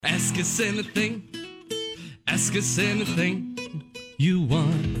Ask us anything. Ask us anything you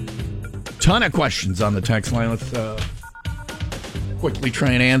want. Ton of questions on the text line. Let's quickly try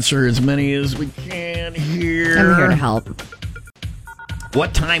and answer as many as we can here. I'm here to help.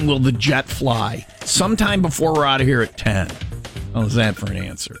 What time will the jet fly? Sometime before we're out of here at 10. How's that for an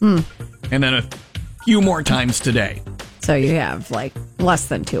answer? And then a few more times today. So you have like less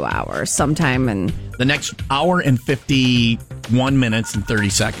than 2 hours sometime in the next hour and 51 minutes and 30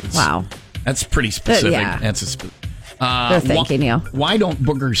 seconds. Wow. That's pretty specific. Yeah. That's a they're thanking you. Why don't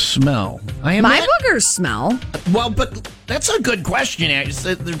boogers smell? My boogers smell. Well, but that's a good question.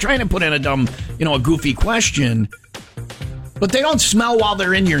 They're trying to put in a goofy question. But they don't smell while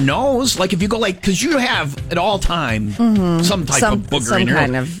they're in your nose. Like if you go because you have at all time some type of booger in your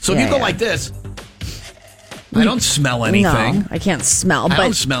nose. So if you go like this, I don't smell anything. No, I can't smell. I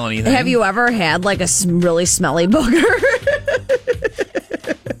don't smell anything. Have you ever had like a really smelly booger?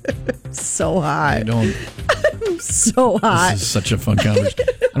 So hot. I don't. So hot. This is such a fun conversation.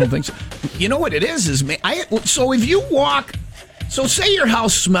 I don't think so. You know what it is so if you walk. So say your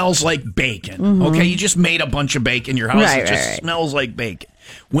house smells like bacon, okay? You just made a bunch of bacon. Your house smells like bacon.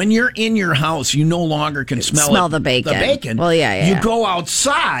 When you're in your house, you no longer can smell the bacon. Well, You go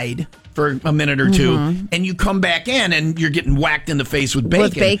outside for a minute or two, and you come back in, and you're getting whacked in the face with bacon.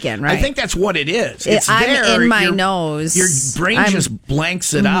 With bacon, right. I think that's what it is. I'm in my nose. Your brain just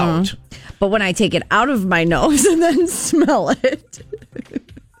blanks it out. But when I take it out of my nose and then smell it.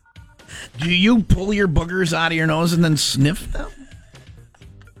 Do you pull your boogers out of your nose and then sniff them?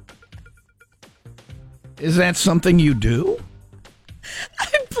 Is that something you do? I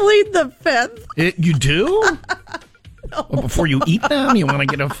plead the fifth. You do? No. Well, before you eat them, you want to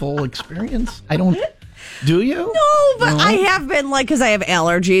get a full experience? Do you? No, but I have been because I have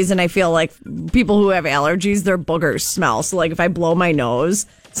allergies, and I feel like people who have allergies, their boogers smell. So if I blow my nose,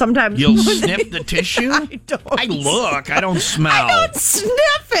 sometimes you'll sniff the tissue. I don't smell. I don't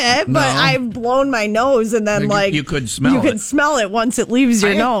sniff it, but I've blown my nose, and then you could smell. You can smell it once it leaves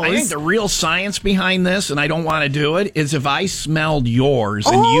your nose. I think the real science behind this, and I don't want to do it, is if I smelled yours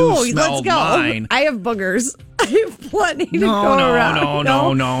and you smelled mine. I have boogers. I have plenty to go around.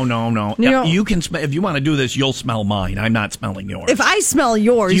 No. You can smell. If you want to do this, you'll smell mine. I'm not smelling yours. If I smell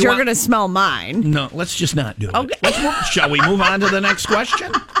yours, you're going to smell mine. No, let's just not do it. Okay. Shall we move on to the next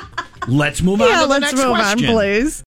question? Let's move on to the next question. Let's move on, please.